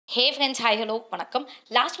Hey friends, hi, hello, வணக்கம்.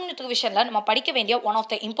 Last minute ரிவிஷனில் நம்ம படிக்க வேண்டிய one of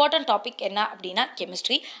the important topic என்ன அப்படின்னா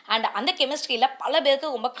கெமிஸ்ட்ரி. அண்ட் அந்த கெமிஸ்ட்ரியில் பல பேருக்கு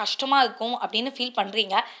ரொம்ப கஷ்டமாக இருக்கும் அப்படின்னு ஃபீல்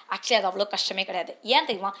பண்ணுறீங்க. ஆக்சுவலி அது அவ்வளோ கஷ்டமே கிடையாது. ஏன்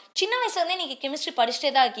தெரியுமா? சின்ன வயசுலேருந்தே நீங்கள் கெமிஸ்ட்ரி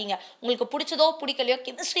படிச்சுட்டே தான் இருக்கீங்க. உங்களுக்கு பிடிச்சதோ பிடிக்கலையோ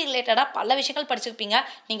கெமிஸ்ட்ரி ரிலேட்டடாக பல விஷயங்கள் படிச்சிருப்பீங்க.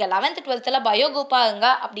 நீங்கள் 11th 12th பயோ குரூப்பாக இருங்க,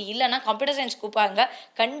 அப்படி இல்லைன்னா கம்ப்யூட்டர் சயின்ஸ் குரூப்பாக இருங்க,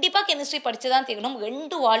 கண்டிப்பாக கெமிஸ்ட்ரி படித்து தான் தெரியணும்.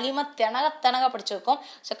 2 வால்யூமாக தினக படிச்சிருக்கோம்.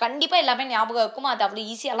 ஸோ கண்டிப்பாக எல்லாமே ஞாபகம் இருக்கும். அது அவ்வளோ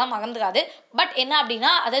ஈஸியாலாம் மறந்துடாது. பட் என்ன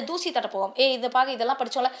அப்படின்னா அதை தூசி தட்ட போகும். இதை பார்க்க இதெல்லாம்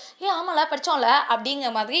படித்தோம்ல, ஆமாம்ல படித்தோம்ல அப்படிங்கிற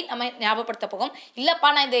மாதிரி நம்ம ஞாபகப்படுத்த போகும். இல்லைப்பா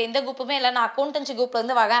நான் எந்த குரூப்புமே இல்லை, நான் அக்கௌண்டன்சி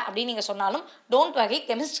குரூப்லேருந்து வரேன் அப்படின்னு நீங்கள் சொன்னாலும் டோன்ட் வரி.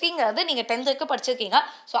 கெமிஸ்ட்ரிங்கிறது நீங்கள் 10th படிச்சிருக்கீங்க.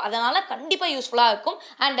 ஸோ அதனால் கண்டிப்பாக யூஸ்ஃபுல்லாக இருக்கும்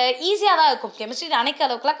அண்ட் ஈஸியாக தான் இருக்கும். கெமிஸ்ட்ரி நினைக்கிற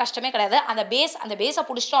அளவுக்குலாம் கஷ்டமே கிடையாது. அந்த பேஸை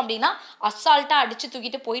பிடிச்சிட்டோம் அப்படின்னா அசால்ட்டாக அடித்து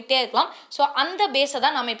தூக்கிட்டு போயிட்டே இருக்கலாம். ஸோ அந்த பேஸை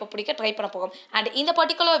தான் நம்ம இப்போ பிடிக்க ட்ரை பண்ண போகும். அண்ட் இந்த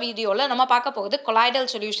பர்டிகுலர் வீடியோவில் நம்ம பார்க்க போகுது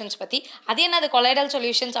கொலாய்டல் சொல்யூஷன்ஸ் பற்றி. அது என்னது கொலாய்டல்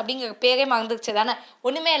சொல்யூஷன்ஸ் அப்படிங்கிற பேரே மறந்துச்சு தானே?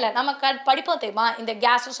 ஒன்றுமே இல்லை, நம்ம படிப்போம் தெரியுமா, இந்த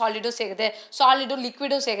கேஸும் சாலிடும் சேருது, சாலிடும்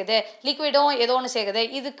லிக்விடும் சேருது, லிக்விடும் ஏதோ ஒன்று சேருது.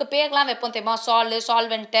 இதுக்கு பேர்லாம் வைப்போம் தெரியுமா,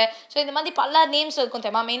 சால்வெண்ட்டு. ஸோ இந்த மாதிரி பல நேம்ஸ் இருக்கும்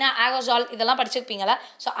தெரியுமா, மெயினாக ஆகோசால் இதெல்லாம் படிச்சிருப்பீங்களா?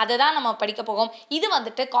 ஸோ அதை தான் நம்ம படிக்க போகும். இது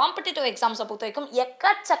வந்துட்டு காம்படிட்டிவ் எக்ஸாம்ஸை பொறுத்த வரைக்கும்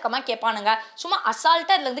எக்கச்சக்கமாக கேட்பானுங்க. சும்மா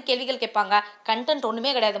அசால்ட்டாக இதுலேருந்து கேள்விகள் கேட்பாங்க. கண்டென்ட்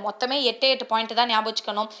ஒன்றுமே கிடையாது, மொத்தமே 8 பாயிண்ட் தான் ஞாபகம்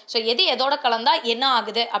வச்சுக்கணும். ஸோ எதோட கலந்தா என்ன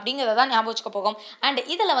ஆகுது அப்படிங்கிறத தான் ஞாபகம் வச்சுக்க போகும். அண்ட்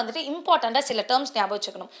இதில் வந்துட்டு இம்பார்ட்டண்ட்டாக சில டேர்ம்ஸ் ஞாபகம்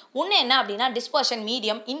வச்சுக்கணும். ஒன்று என்ன அப்படின்னா டிஸ்பர்ஷன்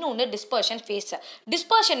மீடியம், இன்னொன்று டிஸ்பர்ஷன் ஃபேஸ்.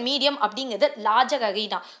 டிஸ்பர்ஷன் மீடியம் அப்படிங்கிறது larger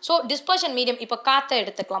arena. So dispersion medium இப்போ காற்றை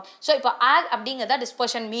எடுத்துக்கலாம். ஸோ இப்போ ஏர் அப்படிங்கிறத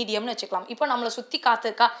டிஸ்பர்ஷன் மீடியம்னு வச்சுக்கலாம். இப்போ நம்மளை சுற்றி காற்று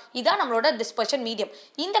இருக்கா, இதான் நம்மளோட டிஸ்பர்ஷன் மீடியம்.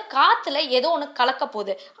 இந்த காற்றுல ஏதோ ஒன்று கலக்க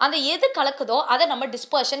போகுது. அந்த எது கலக்குதோ அதை நம்ம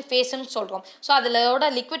டிஸ்பர்ஷன் ஃபேஸ்ன்னு சொல்கிறோம். ஸோ அதிலோட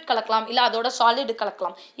லிக்விட் கலக்கலாம், இல்லை அதோட சாலிடு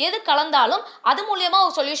கலக்கலாம். எது கலந்தாலும் அது மூலியமாக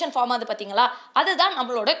ஒரு சொல்யூஷன் ஃபார்ம் ஆகுது பார்த்தீங்களா, அதுதான்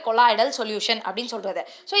நம்மளோட கொலாய்டல் சொல்யூஷன் அப்படின்னு சொல்கிறது.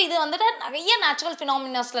 ஸோ இது வந்துட்டு நிறைய நேச்சுரல்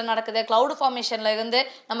ஃபினாமினாஸில் நடக்குது. கிளவுட் ஃபார்மேஷனில் இருந்து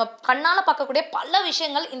நம்ம கண்ணால் பார்க்கக்கூடிய பல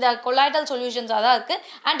விஷயங்கள் இந்த கொலாய்டல் சொல்யூஷன்ஸாக தான் இருக்குது.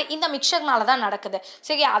 அண்ட் இந்த மிக்சர்னால தான் நடக்குது.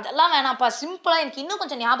 சரி, அதெல்லாம் வேணாம்ப்பா, சிம்பிளாக எனக்கு இன்னும்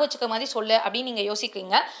கொஞ்சம் ஞாபகம் வச்சுக்க மாதிரி சொல்லு அப்படின்னு நீங்கள்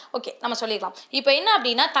யோசிக்கிறீங்க. ஓகே, நம்ம சொல்லிடலாம். இப்போ என்ன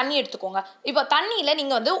அப்படின்னா தண்ணி எடுத்துக்கோங்க. இப்போ தண்ணியில்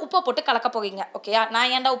நீங்கள் வந்து உப்பை போட்டு கலக்க போகிறீங்க. ஓகேயா,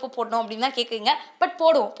 நான் ஏன்டா உப்பு போடணும் அப்படின்னு தான் கேட்குறீங்க. பட்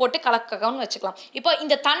போட்டு கலக்கணும்னு வச்சுக்கலாம். இப்போ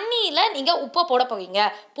இந்த தண்ணியில் நீங்கள் உப்பை போட போகிறீங்க.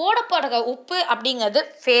 போடப்படுற உப்பு அப்படிங்கிறது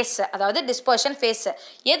ஃபேஸ், அதாவது டிஸ்பர்ஷன் ஃபேஸ்.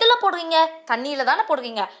 எதில் போடுறீங்க? தண்ணியில் தானே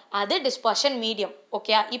போடுறீங்க. அது டிஸ்பர்ஷன் மீடியம்.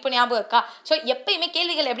 ஓகே, இப்போ ஞாபகம் இருக்கா? ஸோ எப்பயுமே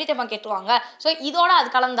கேள்விகள் எப்படி தெரியுமா கேட்டுருவாங்க, ஸோ இதோட அது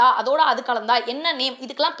கலந்தா, அதோட அது கலந்தா என்ன நேம்,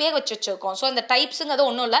 இதுக்கெல்லாம் பேர் வச்சிருக்கோம். ஸோ இந்த டைப்ஸுங்கிறது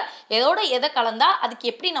ஒன்றும் இல்லை, எதை கலந்தா அதுக்கு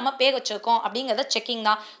எப்படி நம்ம பேர் வச்சிருக்கோம் அப்படிங்கிறத செக்கிங்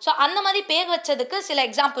தான். ஸோ அந்த மாதிரி பேர் வச்சதுக்கு சில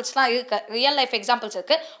எக்ஸாம்பிள்ஸ்லாம் இருக்கு, ரியல் லைஃப் எக்ஸாம்பிள்ஸ்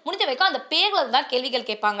இருக்கு. முடிஞ்ச வரைக்கும் அந்த பேரில் தான் கேள்விகள்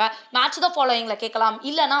கேட்பாங்க. மேட்ச் த ஃபாலோயிங்ல கேட்கலாம்,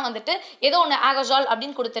 இல்லைனா வந்துட்டு ஏதோ ஒன்று ஆகோசால்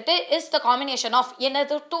அப்படின்னு கொடுத்துட்டு இஸ் த காம்பினேஷன் ஆஃப்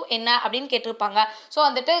என்னது டு என்ன அப்படின்னு கேட்டிருப்பாங்க. ஸோ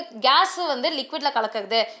வந்துட்டு கேஸ் வந்து லிக்விட்ல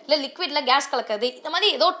கலக்கிறது, இல்லை லிக்விட்ல கேஸ் கலக்கிறது, இந்த மாதிரி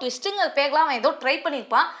ஏதோ ட்விஸ்ட்டுங்க பேர்லாம் அவன் ஏதோ ட்ரை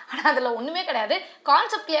பண்ணியிருப்பான். ஆனால் அதில் ஒன்றுமே கிடையாது.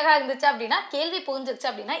 கான்செப்ட் கிளியராக இருந்துச்சு அப்படின்னா, கேள்வி புரிஞ்சிருச்சு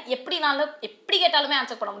அப்படின்னா எப்படி கேட்டாலுமே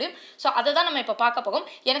ஆன்சர் பண்ண முடியும். ஸோ அதை தான் நம்ம இப்போ பார்க்க போகும்.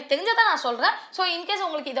 எனக்கு தெரிஞ்சதான் நான் சொல்கிறேன். ஸோ இன்கேஸ்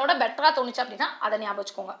உங்களுக்கு இதோட பெட்டராக தோணுச்சு அப்படின்னா அதை ஞாபகம்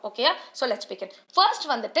வச்சுக்கோங்க. Okay, so let's begin. First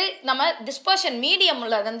வந்துட்டு நம்ம டிஸ்பர்ஷன்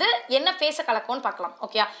மீடியம்ல இருந்து என்ன ஃபேஸை கலக்கும்னு பார்க்கலாம்.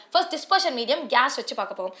 Okay, first dispersion medium case வச்சு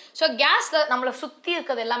பார்க்க போகும். ஸோ கேஸில் நம்மளை சுற்றி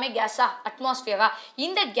இருக்கிறது எல்லாமே கேஸா, அட்மாஸ்பியரா?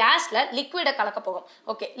 இந்த கேஸில் லிக்விடை கலக்க போகும்.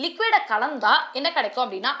 ஓகே, லிக்விடை கலந்தா என்ன கிடைக்கும்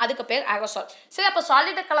அப்படின்னா அதுக்கு பேர் ஆகோசால். சரி, அப்போ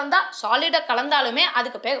சாலிடை கலந்தாலுமே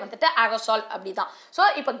அதுக்கு பேர் வந்துட்டு ஆகோசால் அப்படிதான். ஸோ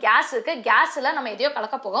இப்போ கேஸ் இருக்கு, கேஸில் நம்ம எதையோ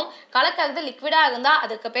கலக்க போகும். கலக்கிறது லிக்விடாக இருந்தால்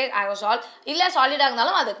அதுக்கு பேர் ஆகோசால், இல்லை சாலிடாக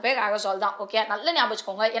இருந்தாலும் அதுக்கு பேர் ஆகோசால் தான். ஓகே, நல்ல ஞாபகம்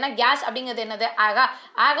வச்சுக்கோங்க. ஏன்னா கேஸ் அப்படிங்கிறது என்னது,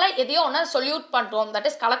 ஆகல எதையோ ஒன்று சொல்யூட் பண்ணுறோம், தட்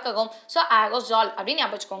இஸ் கலக்கவும். ஸோ ஆகோசால் அப்படின்னு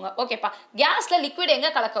ஞாபகம் வச்சுக்கோங்க. ஓகேப்பா, கேஸில் லிக்விட்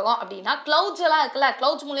எங்கே கலக்கவும் அப்படின்னா கிளவுட்ஸ் எல்லாம் இருக்குல்ல,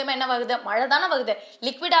 கிளவுட்ஸ் மூலியமாக என்ன வருது, மழை தானே வருது,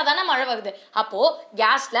 லிக்விடாக தானே மழை வருது. அப்போ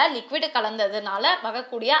கேஸில் லிக்விட் கலந்ததுனால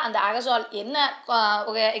வரக்கூடிய அந்த ஆகோசால் என்ன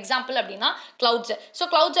ஒரு எக்ஸாம்பிள் அப்படின்னா கிளவுட்ஸ். ஸோ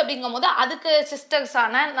கிளவுட்ஸ் அப்படிங்கும் போது அதுக்கு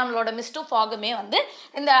சிஸ்டர்ஸான நம்மளோட மிஸ்டும் ஃபாகுமே வந்து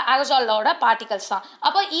இந்த ஆகோசாலோட பார்ட்டிகல்ஸ் தான்.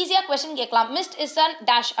 அப்போ ஈஸியாக கொஸ்டின் கேட்கலாம், மிஸ்ட் இஸ் அன்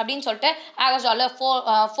டேஷ் அப்படின்னு சொல்லிட்டு ஆகோசால்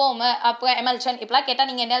ஃபோமு அப்புறம் எமல்ஷன் இப்பெல்லாம் கேட்டால்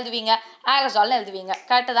நீங்கள் என்ன எழுதுவீங்க, ஆகோசால்னு எழுதுவீங்க.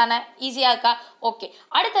 கரெக்டு தானே? ஈஸியாக இருக்கா? ஓகே,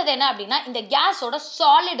 அடுத்தது என்ன அப்படின்னா இந்த கேஸோட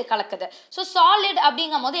சாலிடு கலக்குது. ஸோ சாலிட்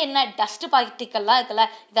அப்படிங்கும் போது என்ன, டஸ்ட் பார்ட்டிகல்லாம் இருக்குல்ல,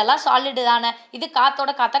 இதெல்லாம் சாலிடு தானே, இது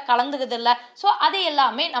காற்றோட கலந்துக்குது இல்லை. ஸோ அது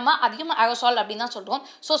எல்லாமே நம்ம அதிகம் ஆகோசால் அப்படின்னு தான் சொல்கிறோம்.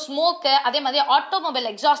 ஸோ ஸ்மோக்கு, அதே மாதிரி ஆட்டோமொபைல்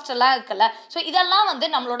எக்ஸாஸ்ட் எல்லாம் இருக்குல்ல, ஸோ இதெல்லாம் வந்து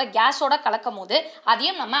நம்மளோட கேஸோட கலக்கும் போது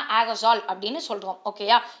அதையும் நம்ம ஏரோசால் அப்படின்னு சொல்கிறோம்.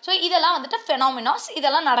 ஓகேயா? ஸோ இதெல்லாம் வந்துட்டு ஃபெனாமினாஸ்,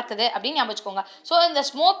 இதெல்லாம் நடக்குது அப்படின்னு ஞாபகம் வச்சுக்கோங்க. ஸோ இந்த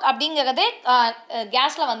ஸ்மோக் அப்படிங்கிறதே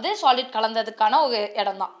கேஸில் வந்து சாலிட் கலந்ததுக்கான ஒரு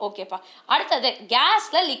இடம் தான். ஓகேப்பா. அடுத்தது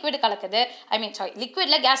கேஸில் லிக்விட் கலக்குது,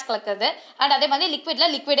 லிக்விடில் கேஸ் கலக்குது, அண்ட் அதே மாதிரி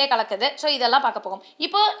லிக்விடில் லிக்விடே கலக்குது. ஸோ இதெல்லாம் பார்க்க போகும்.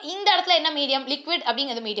 இப்போ இந்த இடத்துல என்ன மீடியம்? லிக்விட்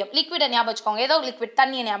அப்படிங்கிறது மீடியம். லிக்விடை ஞாபகம் வச்சுக்கோங்க, ஏதோ லிக்விட்,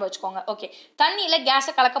 தண்ணியை ஞாபகம் வச்சுக்கோங்க. ஓகே, தண்ணியில்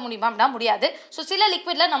கேஸை கலக்க முடியுமா அப்படின்னா முடியாது. ஸோ சில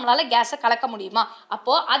லிக்விட்ல நம்மளால கேஸை கலக்க முடியுமா?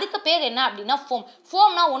 அப்போ அதுக்கு பேர் என்ன அப்படின்னா ஃபோம்.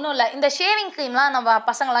 ஃபோம்னா ஒன்றும் இல்லை, இந்த ஷேவிங் க்ரீம்லாம் நம்ம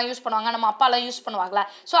பசங்களாம் யூஸ் பண்ணுவாங்க, நம்ம அப்பாலாம் யூஸ் பண்ணுவாங்களா?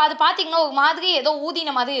 ஸோ அது பார்த்தீங்கன்னா ஒரு மாதிரி ஏதோ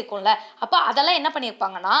ஊதின மாதிரி இருக்கும்ல. அப்போ அதெல்லாம் என்ன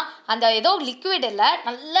பண்ணியிருப்பாங்கன்னா அந்த ஏதோ லிக்விடில்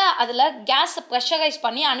நல்லா அதில் கேஸை ப்ரெஷரைஸ்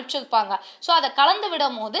பண்ணி அனுப்பிச்சிருப்பாங்க. ஸோ அதை கலந்து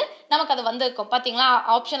விடும் போது நமக்கு அது வந்திருக்கும். பார்த்தீங்களா,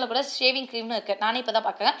 ஆப்ஷனில் கூட ஷேவிங் க்ரீம்னு இருக்குது, நானே இப்போ தான்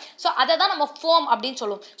பார்க்குறேன். ஸோ அதை தான் நம்ம ஃபோம் அப்படின்னு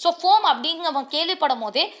சொல்லுவோம். ஸோ ஃபோம் அப்படின்னு நம்ம கேள்விப்படும்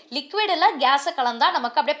போதே லிக்விடில் கேஸை கலந்தா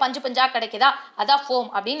நமக்கு அப்படியே பஞ்சு பஞ்சா கிடைக்குதா, அதான் ஃபோம்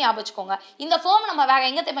அப்படின்னு ஞாபகம் வச்சுக்கோங்க. இந்த ஃபோம் நம்ம வேற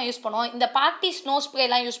எங்கே தெரியுமா யூஸ் பண்ணுவோம்? இந்த பார்ட்டி ஸ்னோ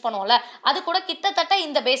ஸ்ப்ரேலாம் யூஸ் பண்ணுவோம்ல, அது கூட கிட்டத்தட்ட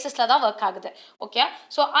இந்த பேசிஸில் தான் ஒர்க் ஆகுது. ஓகே,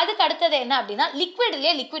 ஸோ அதுக்கு அடுத்தது என்ன அப்படின்னா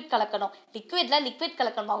லிக்விட்லேயே லிக்விட் கலக்கணும். லிக்விடில் லிக்விட்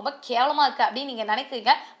கலக்கணும் ரொம்ப கேவலமாக இருக்குது அப்படின்னு நீங்கள்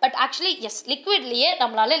நினைக்கிறீங்க. பட் ஆக்சுவலி எஸ், லிக்விட்லேயே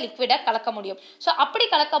நம்மளால லிக்விடை கலக்க முடியும். ஸோ அப்படி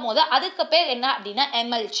கலக்கும் போது அதுக்கு பேர் என்ன அப்படின்னா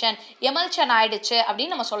எமல்ஷன் ஆயிடுச்சு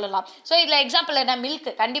அப்படின்னு நம்ம சொல்லலாம். ஸோ இதில் எக்ஸாம்பிள் என்ன? மில்க்.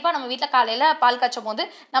 கண்டிப்பாக நம்ம வீட்டில் காலையில் பால் காய்ச்சும் போது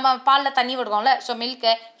நம்ம பாலில் தண்ணி விடுவோம்ல. ஸோ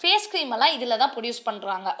மில்க்கு, ஃபேஸ் க்ரீம் எல்லாம் இதில் தான் ப்ரொடியூஸ்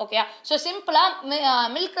பண்ணுறாங்க. ஓகே, ஸோ சிம்பிளாக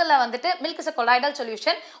மில்கில் வந்துட்டு milk is a colloidal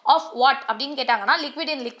solution of what அப்படின்னு கேட்டாங்கன்னா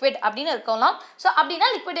லிக்விட் இன் லிக்விட் அப்படின்னு இருக்கலாம். ஸோ அப்படின்னா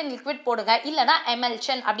லிக்விட் இன் லிக்விட் போடுங்க, இல்லைனா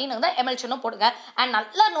எமல்ஷன் அப்படின்னு இருந்தால் எமல்ஷனும் போடுங்க. அண்ட்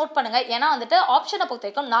நல்லா நோட் பண்ணுங்க, ஏன்னா வந்துட்டு ஆப்ஷனை பொறுத்த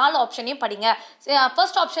வரைக்கும் 4 ஆப்ஷனையும் படிங்க.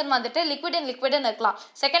 ஃபர்ஸ்ட் ஆப்ஷன் வந்துட்டு லிக்விட் இன் லிக்விட்னு இருக்கலாம்,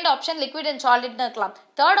 செகண்ட் ஆப்ஷன் லிக்விட் இன் சாலிட்னு இருக்கலாம்,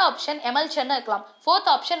 தேர்ட் ஆப்ஷன் எமல்ஷன் இருக்கலாம், ஃபோர்த்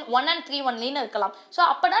ஆப்ஷன் 1 and 3 ஒன்லின்னு இருக்கலாம். ஸோ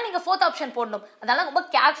அப்போனா நீங்கள் ஃபோர்த் ஆப்ஷன் போடணும். அதனால ரொம்ப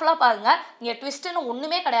கேர்ஃபுல்லாக பாருங்க. நீங்கள் ட்விஸ்ட்னு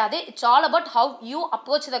ஒன்றுமே கிடையாது. It's all about how you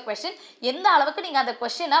approach the question. எந்த அளவுக்கு நீங்கள் அந்த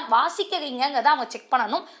கொஸ்டினை வாசிக்கிறீங்கிறத அவங்க செக்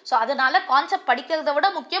பண்ணணும். ஸோ அதனால கான்செப்ட் படிக்கிறத விட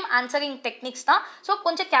முக்கியம் ஆன்சரிங் டெக்னிக்ஸ் தான். ஸோ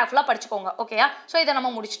கொஞ்சம் கேர்ஃபுல்லாக படிச்சுக்கோங்க. ஓகேயா? ஸோ இதை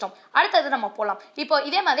நம்ம முடிச்சிட்டோம். அடுத்தது நம்ம போகலாம். இப்போ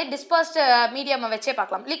இதே மாதிரி டிஸ்பர்ஸ்டு மீடியம் வச்சே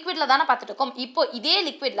பார்க்கலாம். லிக்விட்ல தானே பார்த்துட்டு இருக்கோம். இப்போ இதே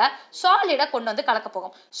லிக்விட்ல சாலிடை கொண்டு வந்து கலக்க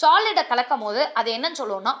போகும். சாலிடை கலக்கும் போது அது என்னன்னு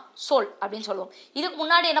சொல்லுவோம்னா சோல் அப்படின்னு சொல்லுவோம். இதுக்கு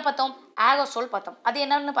முன்னாடி என்ன பார்த்தோம்? ஏரோசோல் பார்த்தோம். அது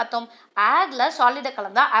என்னன்னு பார்த்தோம்? ஏர்ல சாலிடை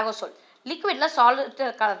கலந்தா ஏரோசோல், லிக்விட்ல சாலிட்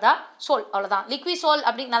கலந்தா சோல். அவ்வளோதான். லிக்விட் சோல்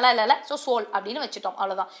அப்படின்னு நல்லா இல்லை, ஸோ சோல் அப்படின்னு வச்சுட்டோம்.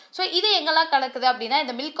 அவ்வளோதான். ஸோ இது எங்கெல்லாம் கலக்குது அப்படின்னா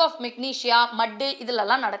இந்த மில்க் ஆஃப் மெக்னீஷியா, மட்டு,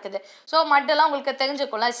 இதுலலாம் நடக்குது. ஸோ மட்டெல்லாம் உங்களுக்கு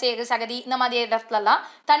தெரிஞ்சுக்கொள்ள சேறு, சகதி, இந்த மாதிரி இடத்துலலாம்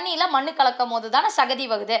தண்ணியில் மண்ணு கலக்கும் போது தானே சகதி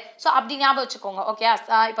வருது. ஸோ அப்படி ஞாபகம் வச்சுக்கோங்க. ஓகே,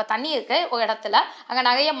 இப்போ தண்ணி இருக்கு ஒரு இடத்துல, அங்கே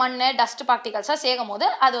நிறைய மண், டஸ்ட் பார்ட்டிகல்ஸாக சேரும் போது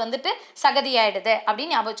அது வந்துட்டு சகதி ஆயிடுது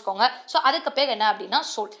அப்படின்னு ஞாபகம் வச்சுக்கோங்க. ஸோ அதுக்கு பேர் என்ன அப்படின்னா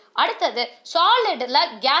சோல். அடுத்தது சாலிட்ல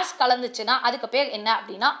கேஸ் கலந்துச்சுன்னா அதுக்கு பேர் என்ன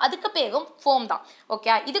அப்படின்னா அதுக்கு பேரும் ஃபோம் தான். ஓகே,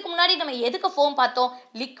 இதுக்கு முன்னாடி நம்ம எதுக்கு ஃபோம் பார்த்தோம்?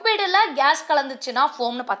 லிக்விடில் கேஸ் கலந்துச்சுன்னா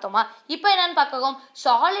ஃபோம்னு பார்த்தோமா? இப்போ என்னன்னு பார்க்கறோம்?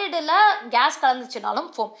 சாலிடில் கேஸ் கலந்துச்சுனாலும்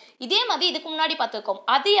ஃபோம். இதே மாதிரி இதுக்கு முன்னாடி பார்த்துருக்கோம்.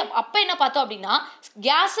 அது அப்போ என்ன பார்த்தோம் அப்படின்னா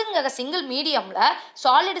கேஸுங்கிற சிங்கிள் மீடியமில்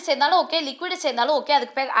சாலிடு சேர்ந்தாலும் ஓகே, லிக்விடு சேர்ந்தாலும் ஓகே,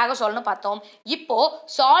 அதுக்கு பேர் ஏரோசால்னு பார்த்தோம். இப்போ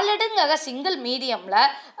சாலிடுங்கிற சிங்கிள் மீடியமில்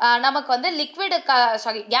நமக்கு வந்து லிக்விடு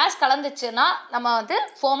கேஸ் கலந்துச்சுன்னா நம்ம வந்து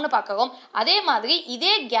ஃபோம் பார்க்கிறோம். அதே மாதிரி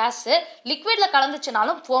இதே கேஸ் லிக்விட்ல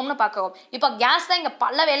கலந்துச்சுனாலும் ஃபோம்னு பார்க்கிறோம். இப்போ கேஸ் தான் இங்க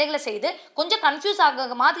பல வேலைகளை செய்து கொஞ்சம் கன்ஃபியூஸ்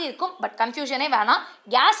ஆகுற மாதிரி இருக்கும். பட் கன்ஃபியூஷனே வேணாம்.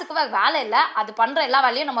 கேஸுக்கு வேலை இல்லை, அது பண்ற எல்லா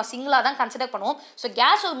வேலையும் நம்ம சிங்கிளா தான் கன்சிடர் பண்ணுவோம். ஸோ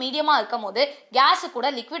கேஸ் ஒரு மீடியமா இருக்கும் போது கேஸு கூட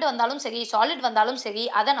லிக்விட் வந்தாலும் சரி, சாலிட் வந்தாலும் சரி,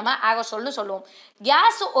 அதை நம்ம ஏரோசால்னு சொல்லுவோம்.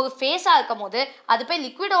 கேஸ் ஒரு ஃபேஸா இருக்கும் போது அது போய்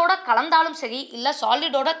லிக்விடோட கலந்தாலும் சரி, இல்லை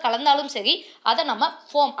சாலிடோட கலந்தாலும் சரி, அதை நம்ம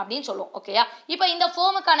ஃபோம் அப்படின்னு சொல்லுவோம். ஓகேயா? இப்போ இந்த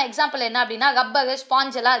ஃபோமுக்கான எக்ஸாம்பிள் என்ன அப்படின்னா ரப்பர்,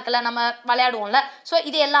 ஸ்பாஞ்ச் எல்லாம் இருக்குல்ல, நம்ம விளையாடுவோம்ல. ஸோ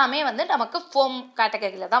இது எல்லாமே வந்து நமக்கு ஃபோம்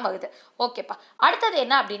கேட்டகரியில தான் வருது. ஓகேப்பா. அடுத்தது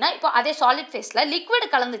என்ன அப்படின்னா இப்போ அதே சாலிட் ஃபேஸ்ல லிக்விட்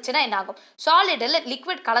கலந்துச்சுன்னா என்ன ஆகும்? சாலிடில்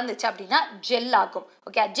லிக்விட் கலந்துச்சு அப்படின்னா ஜெல் ஆகும்.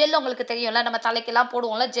 ஓகே, ஜெல் உங்களுக்கு தெரியும்ல, நம்ம தலைக்கெல்லாம்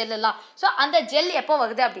போடுவோம்ல ஜெல் எல்லாம். ஸோ அந்த ஜெல் எப்போ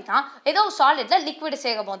வருது அப்படின்னா ஏதோ சாலிட்ல லிக்விட்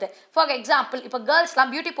சேரும் போது. ஃபார் எக்ஸாம்பிள் இப்போ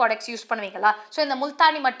கேர்ள்ஸ்லாம் பியூட்டி ப்ராடக்ட்ஸ் யூஸ் பண்ணுவீங்களா? ஸோ இந்த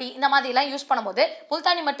முல்தானி மட்டி இந்த மாதிரிலாம் யூஸ் பண்ணும்போது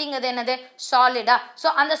முல்தானி மட்டிங்கிறது என்னது? சாலிடா. ஸோ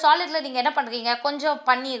அந்த சாலிட்ல நீங்க என்ன பண்றீங்க? கொஞ்சம்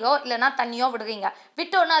பன்னீரோ இல்லைன்னா தண்ணியோ விடுறீங்க.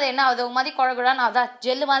 விட்டோன்னா அது என்ன ஆகுது? ஒரு மாதிரி குழகுடான்னு ஆகுதா?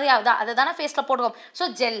 ஜெல்லு மாதிரி ஆகுதா? அதை தானே ஃபேஸில் போடுவோம். ஸோ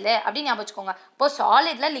ஜெல்லு அப்படின்னு ஞாபகம் வச்சுக்கோங்க. இப்போ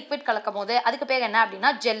சாலிட்ல லிக்விட் கலக்கும் போது அதுக்கு பேர் என்ன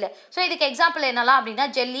அப்படின்னா ஜெல்லு. ஸோ இதுக்கு எக்ஸாம்பிள் என்னலாம் அப்படின்னா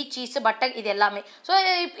ஜெல்லி, சீஸ், பட்டர், இது எல்லாமே. ஸோ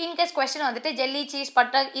இன்கேஸ் கொஸ்டின் வந்துட்டு ஜெல்லி, சீஸ்,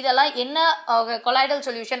 பட்டர் இதெல்லாம் என்ன கொலாய்டல்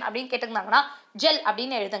சொல்யூஷன் அப்படின்னு கேட்டிருந்தாங்கன்னா ஜெல்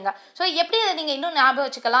அப்படின்னு எழுதுங்க. ஸோ எப்படி அதை நீங்கள் இன்னும் ஞாபகம்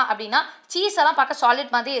வச்சுக்கலாம் அப்படின்னா சீஸ் எல்லாம் பார்க்க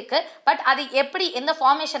சாலிட் மாதிரி இருக்கு, பட் அது எப்படி எந்த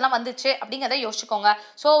ஃபார்மேஷன்லாம் வந்துச்சு அப்படிங்கிறத யோசிச்சுக்கோங்க.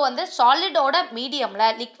 ஸோ வந்து சாலிடோட மீடியமில்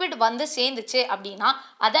லிக்விட் வந்து சேர்ந்துச்சு அப்படின்னா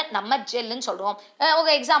அதை நம்ம ஜெல்லுன்னு சொல்கிறோம்.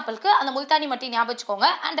 ஒரு எக்ஸாம்பிளுக்கு அந்த முல்தானி மட்டி ஞாபகம் வச்சுக்கோங்க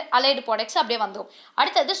அண்ட் அலைடு ப்ராடக்ட்ஸ் அப்படியே வந்துடும்.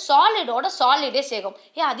 அடுத்தது சாலிடோட சாலிடே சேரும்.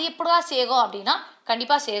 அது எப்படா சேரும் அப்படின்னா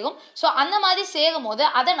கண்டிப்பாக சேரும். ஸோ அந்த மாதிரி சேரும் போது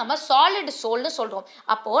அதை நம்ம சாலிட் சோல்னு சொல்கிறோம்.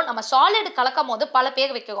 அப்போது நம்ம சாலிட் கலக்கும் போது பல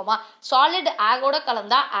பேர் வைக்கிறோமா, சாலிட் ஏரோட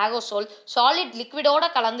கலந்தா ஏரோசோல், சாலிட் லிக்விடோட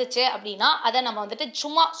கலந்துச்சு அப்படின்னா அதை நம்ம வந்துட்டு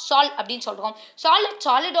சும்மா சால் அப்படின்னு சொல்கிறோம்.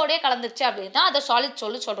 சாலிடோடே கலந்துச்சு அப்படின்னா அதை சாலிட்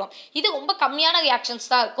சோல்னு சொல்கிறோம். இது ரொம்ப கம்மியான ரியாக்ஷன்ஸ்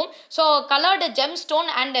தான் இருக்கும். So coloured GeM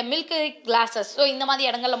stone and milk classes, so இந்த மாதிரி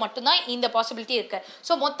இடங்களில் மட்டும்தான் இந்த பாசிபிலிட்டி இருக்குது.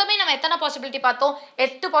 ஸோ மொத்தமே நம்ம எத்தனை பாசிபிலிட்டி பார்த்தோம்,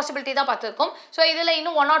 8 பாசிபிலிட்டி தான் பார்த்துருக்கோம். ஸோ இதில்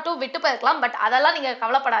இன்னும் 1 or 2 விட்டு போயிருக்கலாம். பட் அதெல்லாம் நீங்கள்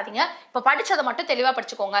கவலைப்படாதீங்க, இப்போ படித்ததை மட்டும் தெளிவாக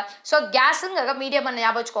படிச்சுக்கோங்க. ஸோ கேஸுங்கிற மீடியம்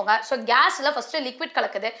ஞாபகம் வச்சுக்கோங்க. ஸோ கேஸில் ஃபஸ்ட்டு லிக்விட்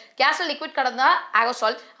கலக்குது, கேஸில் லிக்விட் கலந்தால்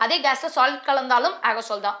ஏரோசால், அதே கேஸில் சாலிட் கலந்தாலும்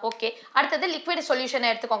ஏரோசால் தான். ஓகே, அடுத்தது லிக்விட் சொல்யூஷனை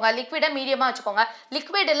எடுத்துக்கோங்க, லிக்விடை மீடியமாக வச்சுக்கோங்க.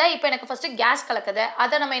 லிக்விடில் இப்போ எனக்கு ஃபஸ்ட்டு கேஸ் கலக்குது,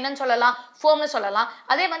 அதை நம்ம என்னன்னு சொல்லலாம், ஃபோம்னு சொல்லலாம்.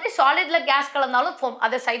 அதே மாதிரி சாலிடில் கேஸ் கலந்தாலும் ஃபோம்,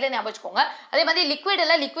 அதை சைடில் ஞாபகம் வச்சுக்கோங்க. அதே மாதிரி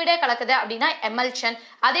லிக்விடே கலக்குது அப்படின்னா எமல்ஷன்,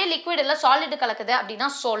 அதே லிக்விடில் சாலிட் கலக்குது அப்படின்னா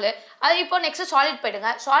சோலு. அது இப்போ நெக்ஸ்ட் சாலிட்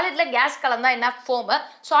போயிடுங்க. சாலிட்ல கேஸ் கலந்தா என்ன, ஃபோமு,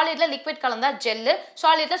 சாலிட்ல லிக்விட் கலந்தா ஜெல்லு,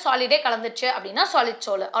 சாலிட்ல சாலிடே கலந்துச்சு அப்படின்னா சாலிட்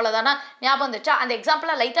சோலு. அவ்வளோதானா, ஞாபகம் வந்துச்சா? அந்த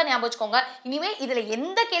எக்ஸாம்பிளை லைட்டாக ஞாபகம் வச்சுக்கோங்க. இனிமேல் இதில்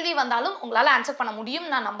எந்த கேள்வி வந்தாலும் உங்களால் ஆன்சர் பண்ண முடியும்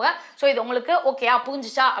நான் நம்புறேன். ஸோ இது உங்களுக்கு ஓகேயா,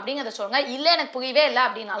 புரிஞ்சிச்சா அப்படிங்கிறத சொல்லுங்க. இல்லை எனக்கு புரியவே இல்லை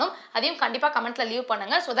அப்படின்னாலும் அதையும் கண்டிப்பாக கமெண்ட்ல லீவ்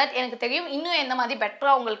பண்ணுங்க. ஸோ தட் எனக்கு தெரியும் இன்னும் எந்த மாதிரி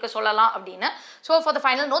பெட்டராக உங்களுக்கு சொல்லலாம் அப்படின்னு. So for the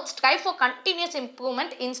final notes, try for continuous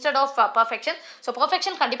improvement instead of perfection. So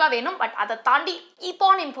perfection கண்டிப்பாக வேணும், பட் அதை தாண்டி கீப்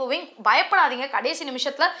ஆன் இம்ப்ரூவிங். பயப்படாதீங்க, கடைசி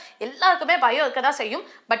நிமிஷத்தில் எல்லாருக்குமே பயம் இருக்க தான் செய்யும்.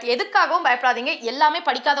 பட் எதுக்காகவும் பயப்படாதீங்க, எல்லாமே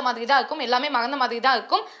படிக்காத மாதிரி தான் இருக்கும், எல்லாமே மறந்த மாதிரி தான்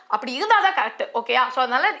இருக்கும். அப்படி இருந்தால் தான் கரெக்ட், ஓகேயா? ஸோ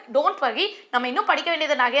அதனால டோன்ட் வரி, நம்ம இன்னும் படிக்க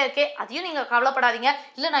வேண்டியது நிறைய இருக்கே, அதையும் நீங்கள் கவலைப்படாதீங்க.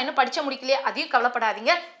 இல்லை நான் இன்னும் படிக்க முடிக்கலையே, அதையும்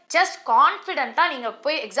கவலைப்படாதீங்க. ஜஸ்ட் கான்ஃபிடென்ட்டாக நீங்கள்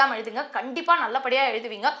போய் எக்ஸாம் எழுதுங்க, கண்டிப்பாக நல்லபடியாக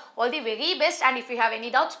எழுதுவீங்க. All the very best. And if you have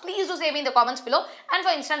any doubts please do save in the comments below. And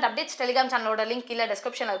for instant updates Telegram சேனலோட லிங்க் கீழே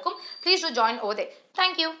டிஸ்கிரிப்ஷனில் இருக்கும். Please do join over there.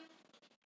 Thank you.